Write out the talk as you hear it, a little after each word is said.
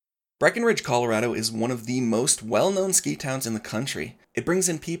Breckenridge, Colorado is one of the most well-known ski towns in the country. It brings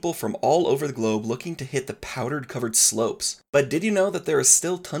in people from all over the globe looking to hit the powdered-covered slopes. But did you know that there is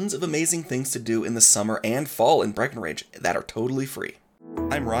still tons of amazing things to do in the summer and fall in Breckenridge that are totally free?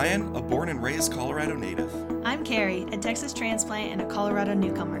 I'm Ryan, a born and raised Colorado native. I'm Carrie, a Texas transplant and a Colorado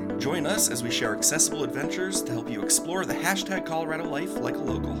newcomer. Join us as we share accessible adventures to help you explore the hashtag Colorado life like a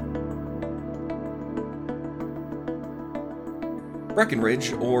local.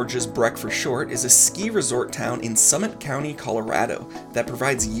 Breckenridge, or just Breck for short, is a ski resort town in Summit County, Colorado that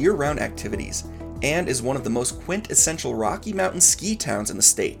provides year-round activities and is one of the most quintessential Rocky Mountain ski towns in the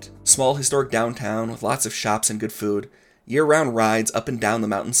state. Small historic downtown with lots of shops and good food, year-round rides up and down the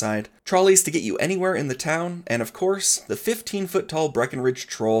mountainside, trolleys to get you anywhere in the town, and of course, the 15-foot-tall Breckenridge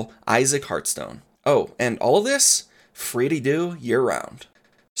troll, Isaac Hartstone. Oh, and all of this? Free to do year-round.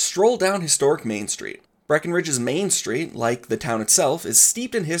 Stroll down historic Main Street. Breckenridge's Main Street, like the town itself, is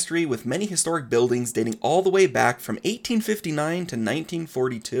steeped in history with many historic buildings dating all the way back from 1859 to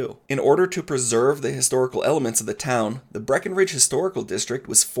 1942. In order to preserve the historical elements of the town, the Breckenridge Historical District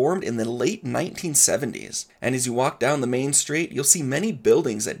was formed in the late 1970s, and as you walk down the Main Street, you'll see many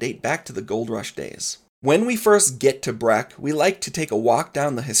buildings that date back to the Gold Rush days. When we first get to Breck, we like to take a walk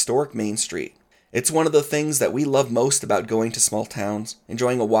down the historic Main Street. It's one of the things that we love most about going to small towns,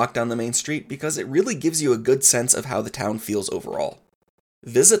 enjoying a walk down the main street, because it really gives you a good sense of how the town feels overall.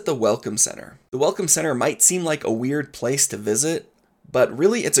 Visit the Welcome Center. The Welcome Center might seem like a weird place to visit, but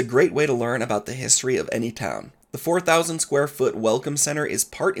really it's a great way to learn about the history of any town. The 4,000 square foot Welcome Center is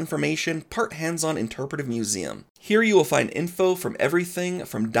part information, part hands-on interpretive museum. Here you will find info from everything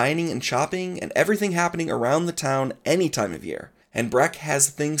from dining and shopping and everything happening around the town any time of year. And Breck has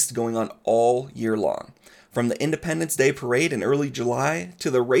things going on all year long, from the Independence Day Parade in early July to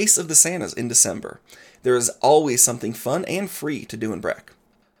the Race of the Santas in December. There is always something fun and free to do in Breck.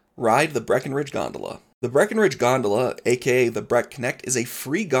 Ride the Breckenridge Gondola. The Breckenridge Gondola, aka the Breck Connect, is a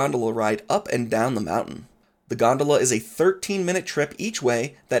free gondola ride up and down the mountain. The gondola is a 13-minute trip each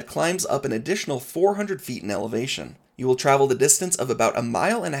way that climbs up an additional 400 feet in elevation. You will travel the distance of about 1.5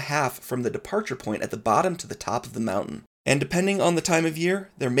 miles from the departure point at the bottom to the top of the mountain. And depending on the time of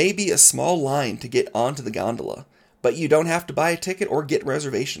year, there may be a small line to get onto the gondola. But you don't have to buy a ticket or get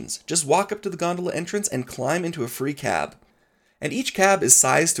reservations. Just walk up to the gondola entrance and climb into a free cab. And each cab is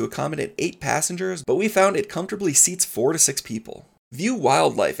sized to accommodate 8 passengers, but we found it comfortably seats 4 to 6 people. View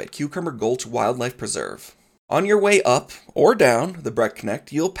wildlife at Cucumber Gulch Wildlife Preserve. On your way up or down the Breck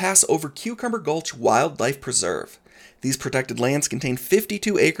Connect, you'll pass over Cucumber Gulch Wildlife Preserve. These protected lands contain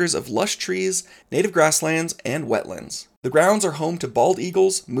 52 acres of lush trees, native grasslands, and wetlands. The grounds are home to bald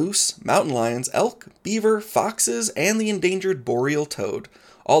eagles, moose, mountain lions, elk, beaver, foxes, and the endangered boreal toad,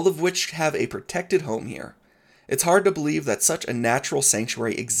 all of which have a protected home here. It's hard to believe that such a natural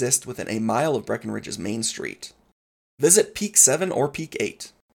sanctuary exists within a mile of Breckenridge's Main Street. Visit Peak 7 or Peak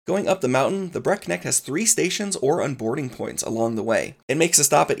 8. Going up the mountain, the Breck Connect has 3 stations or unboarding points along the way. It makes a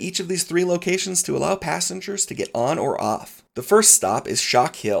stop at each of these 3 locations to allow passengers to get on or off. The first stop is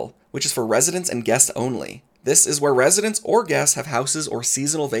Shock Hill, which is for residents and guests only. This is where residents or guests have houses or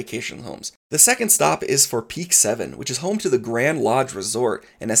seasonal vacation homes. The second stop is for Peak 7, which is home to the Grand Lodge Resort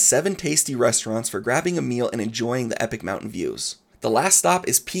and has 7 tasty restaurants for grabbing a meal and enjoying the epic mountain views. The last stop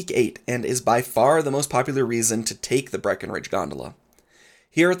is Peak 8 and is by far the most popular reason to take the Breckenridge Gondola.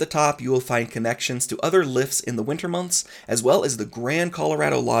 Here at the top, you will find connections to other lifts in the winter months, as well as the Grand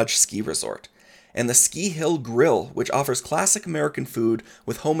Colorado Lodge Ski Resort, and the Ski Hill Grill, which offers classic American food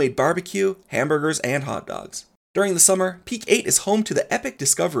with homemade barbecue, hamburgers, and hot dogs. During the summer, Peak 8 is home to the Epic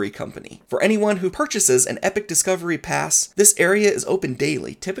Discovery Company. For anyone who purchases an Epic Discovery Pass, this area is open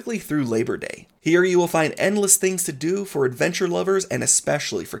daily, typically through Labor Day. Here you will find endless things to do for adventure lovers and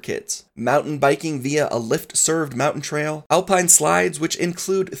especially for kids. Mountain biking via a lift-served mountain trail, alpine slides which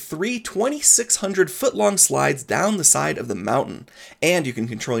include 3 2,600-foot-long slides down the side of the mountain, and you can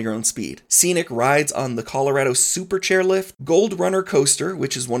control your own speed. Scenic rides on the Colorado Super Chairlift, Gold Runner Coaster,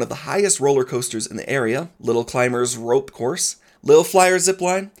 which is one of the highest roller coasters in the area, Little Climbers Rope Course, Lil Flyer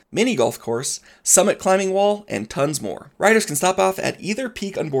Zipline, Mini Golf Course, Summit Climbing Wall, and tons more. Riders can stop off at either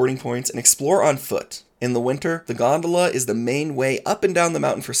peak unboarding points and explore on foot. In the winter, the gondola is the main way up and down the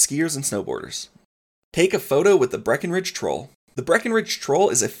mountain for skiers and snowboarders. Take a photo with the Breckenridge Troll. The Breckenridge Troll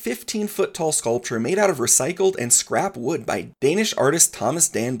is a 15-foot tall sculpture made out of recycled and scrap wood by Danish artist Thomas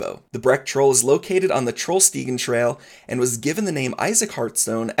Danbo. The Breck Troll is located on the Trollstigen Trail and was given the name Isaac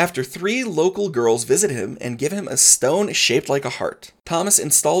Heartstone after 3 local girls visited him and gave him a stone shaped like a heart. Thomas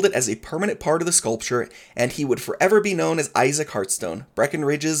installed it as a permanent part of the sculpture, and he would forever be known as Isaac Heartstone,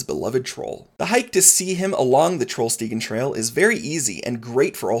 Breckenridge's beloved troll. The hike to see him along the Trollstigen Trail is very easy and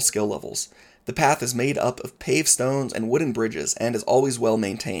great for all skill levels. The path is made up of paved stones and wooden bridges and is always well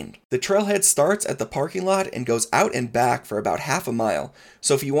maintained. The trailhead starts at the parking lot and goes out and back for about half a mile,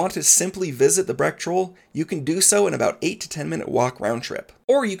 so if you want to simply visit the Breck Troll, you can do so in about 8 to 10 minute walk round trip.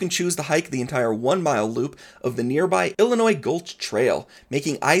 Or you can choose to hike the entire 1 mile loop of the nearby Illinois Gulch Trail,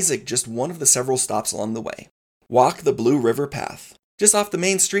 making Isaac just one of the several stops along the way. Walk the Blue River Path. Just off the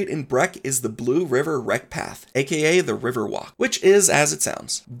main street in Breck is the Blue River Rec Path, aka the River Walk, which is as it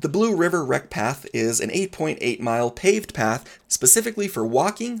sounds. The Blue River Rec Path is an 8.8 mile paved path specifically for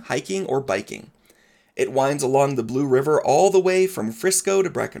walking, hiking, or biking. It winds along the Blue River all the way from Frisco to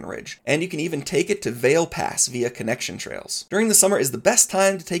Breckenridge, and you can even take it to Vail Pass via connection trails. During the summer is the best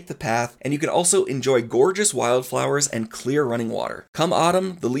time to take the path, and you can also enjoy gorgeous wildflowers and clear running water. Come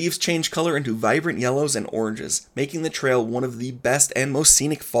autumn, the leaves change color into vibrant yellows and oranges, making the trail one of the best and most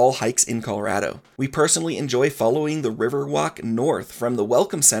scenic fall hikes in Colorado. We personally enjoy following the river walk north from the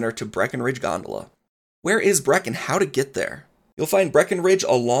Welcome Center to Breckenridge Gondola. Where is Breck and how to get there? You'll find Breckenridge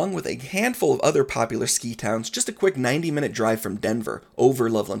along with a handful of other popular ski towns just a quick 90-minute drive from Denver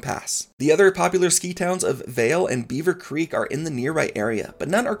over Loveland Pass. The other popular ski towns of Vail and Beaver Creek are in the nearby area, but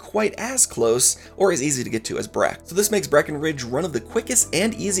none are quite as close or as easy to get to as Breck. So this makes Breckenridge one of the quickest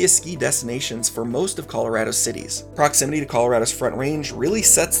and easiest ski destinations for most of Colorado's cities. Proximity to Colorado's Front Range really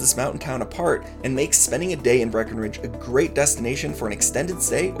sets this mountain town apart and makes spending a day in Breckenridge a great destination for an extended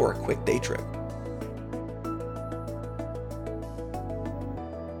stay or a quick day trip.